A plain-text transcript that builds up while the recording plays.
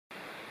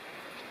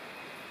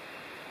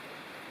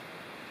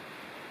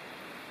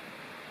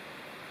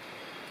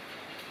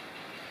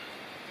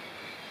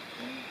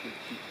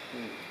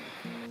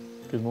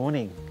Good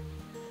morning.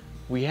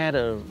 We had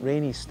a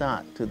rainy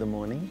start to the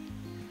morning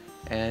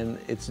and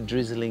it's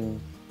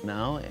drizzling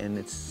now and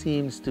it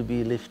seems to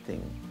be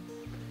lifting.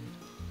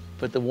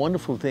 But the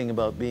wonderful thing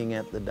about being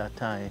at the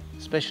Datai,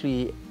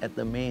 especially at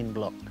the main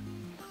block,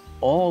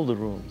 all the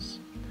rooms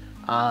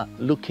are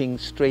looking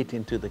straight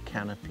into the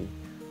canopy,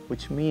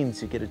 which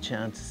means you get a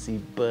chance to see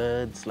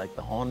birds like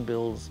the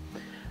hornbills,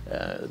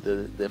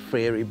 the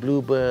fairy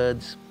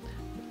bluebirds,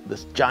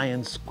 the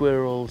giant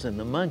squirrels and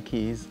the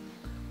monkeys,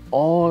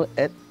 all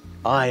at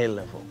eye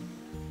level.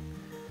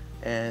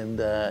 And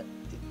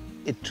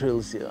it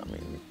thrills you. I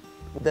mean,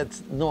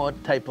 that's no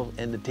type of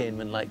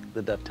entertainment like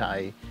the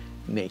Datai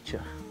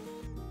nature.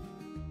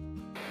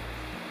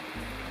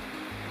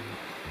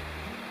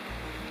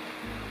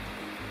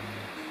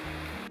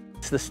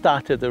 It's the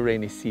start of the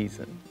rainy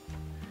season.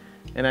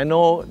 And I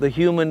know the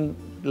human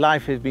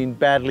life has been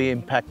badly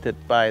impacted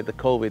by the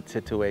COVID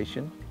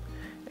situation,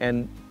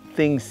 and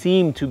things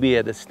seem to be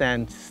at a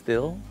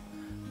standstill,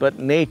 but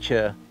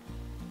nature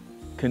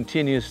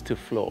continues to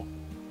flow.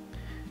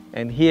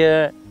 And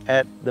here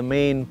at the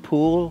main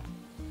pool,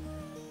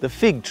 the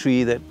fig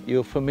tree that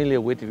you're familiar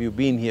with if you've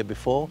been here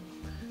before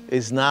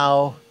is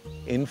now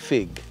in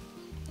fig.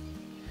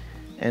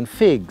 And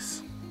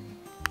figs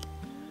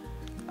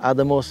are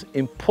the most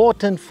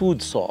important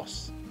food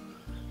source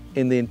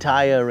in the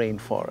entire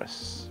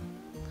rainforest.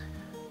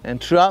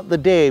 And throughout the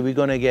day, we're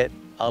going to get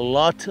a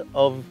lot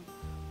of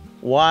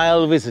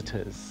wild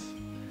visitors,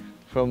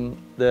 from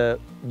the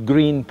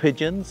green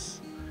pigeons,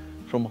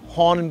 from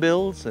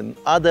hornbills and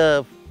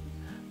other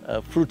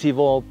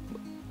frutivore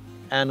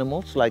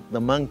animals like the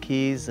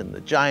monkeys and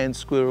the giant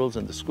squirrels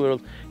and the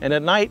squirrels. And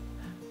at night,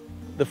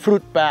 the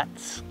fruit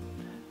bats,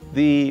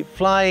 the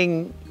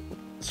flying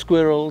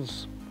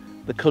squirrels,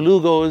 the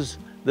colugos,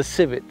 the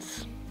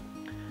civets.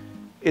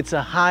 It's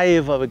a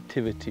hive of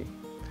activity.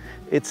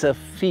 It's a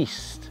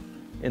feast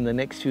in the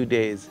next few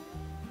days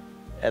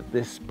at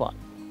this spot.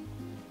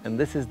 And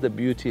this is the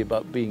beauty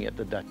about being at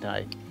the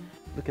Datai.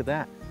 Look at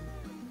that.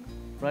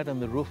 Right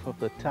on the roof of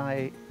the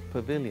Thai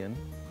pavilion,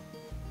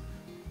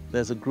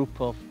 there's a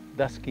group of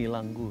Dusky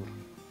Langurs.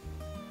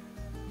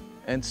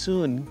 And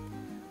soon,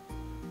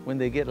 when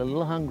they get a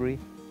little hungry,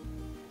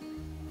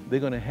 they're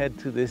going to head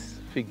to this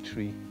fig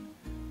tree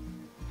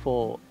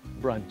for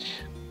brunch.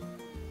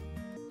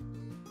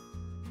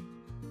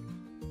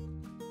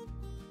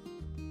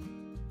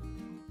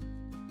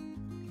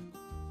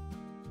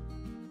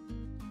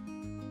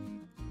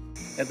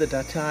 At the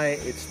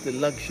Datai, it's the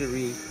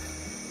luxury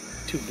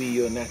to be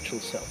your natural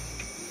self.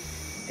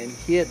 And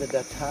here at the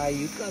Datai,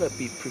 you've got to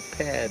be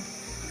prepared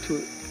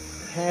to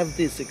have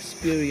this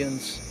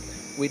experience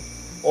with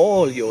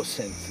all your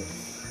senses.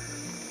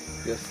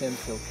 Your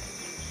sense of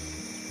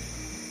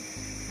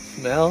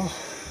smell,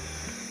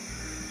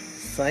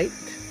 sight,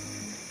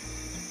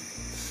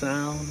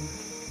 sound,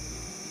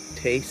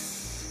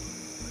 taste,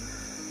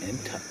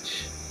 and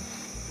touch.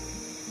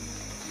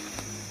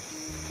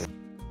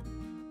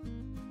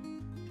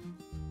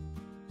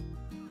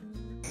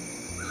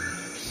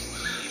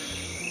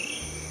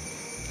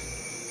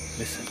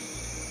 Listen.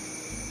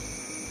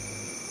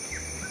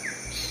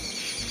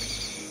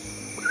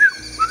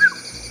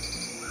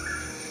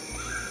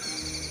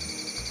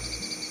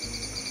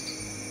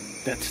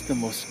 That's the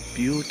most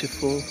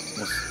beautiful,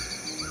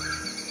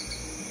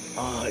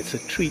 it's a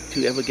treat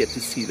to ever get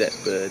to see that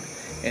bird.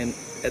 And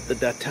at the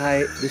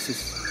Datai, this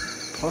is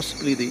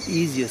possibly the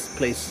easiest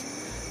place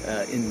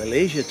in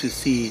Malaysia to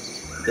see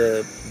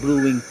the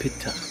Blue-winged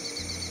Pitta.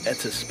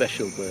 That's a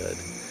special bird.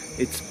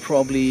 It's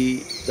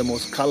probably the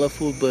most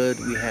colourful bird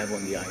we have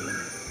on the island.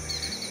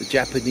 The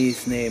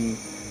Japanese name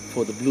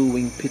for the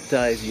Blue-winged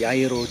Pitta is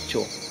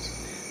Yairocho,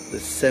 the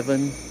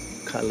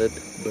 7-coloured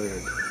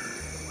bird,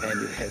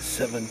 and it has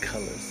 7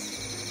 colours.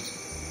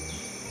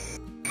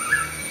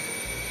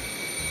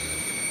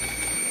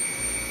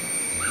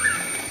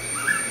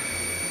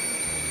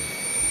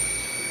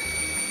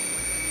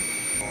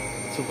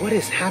 So what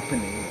is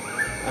happening?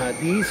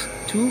 These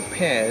 2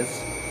 pairs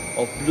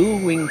of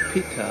Blue-winged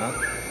Pitta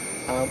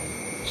are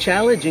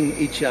challenging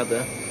each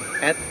other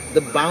at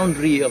the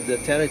boundary of the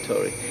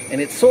territory. And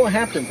it so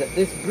happens that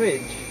this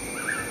bridge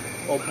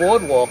or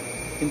boardwalk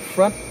in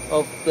front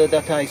of the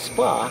Datai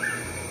Spa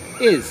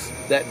is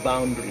that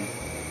boundary.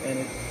 And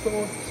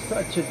it's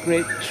such a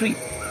great treat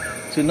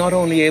to not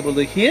only able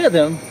to hear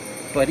them,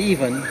 but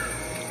even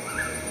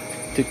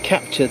to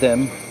capture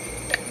them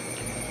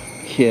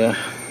here.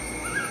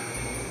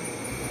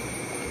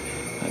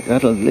 I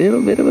got a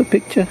little bit of a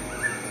picture.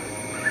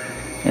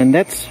 And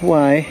that's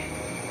why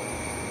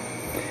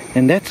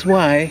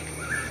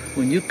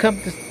when you come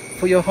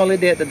for your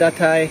holiday at the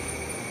Datai,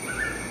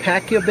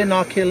 pack your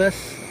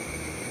binoculars,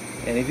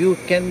 and if you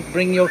can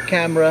bring your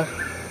camera,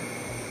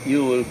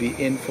 you will be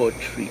in for a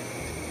treat.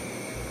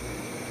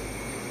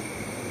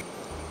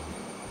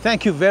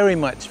 Thank you very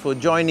much for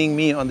joining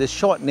me on this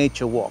short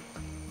nature walk.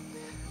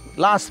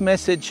 Last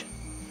message,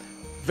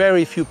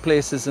 very few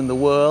places in the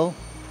world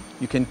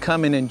you can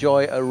come and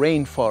enjoy a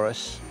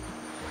rainforest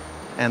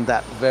and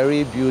that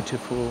very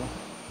beautiful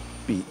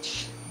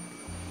beach.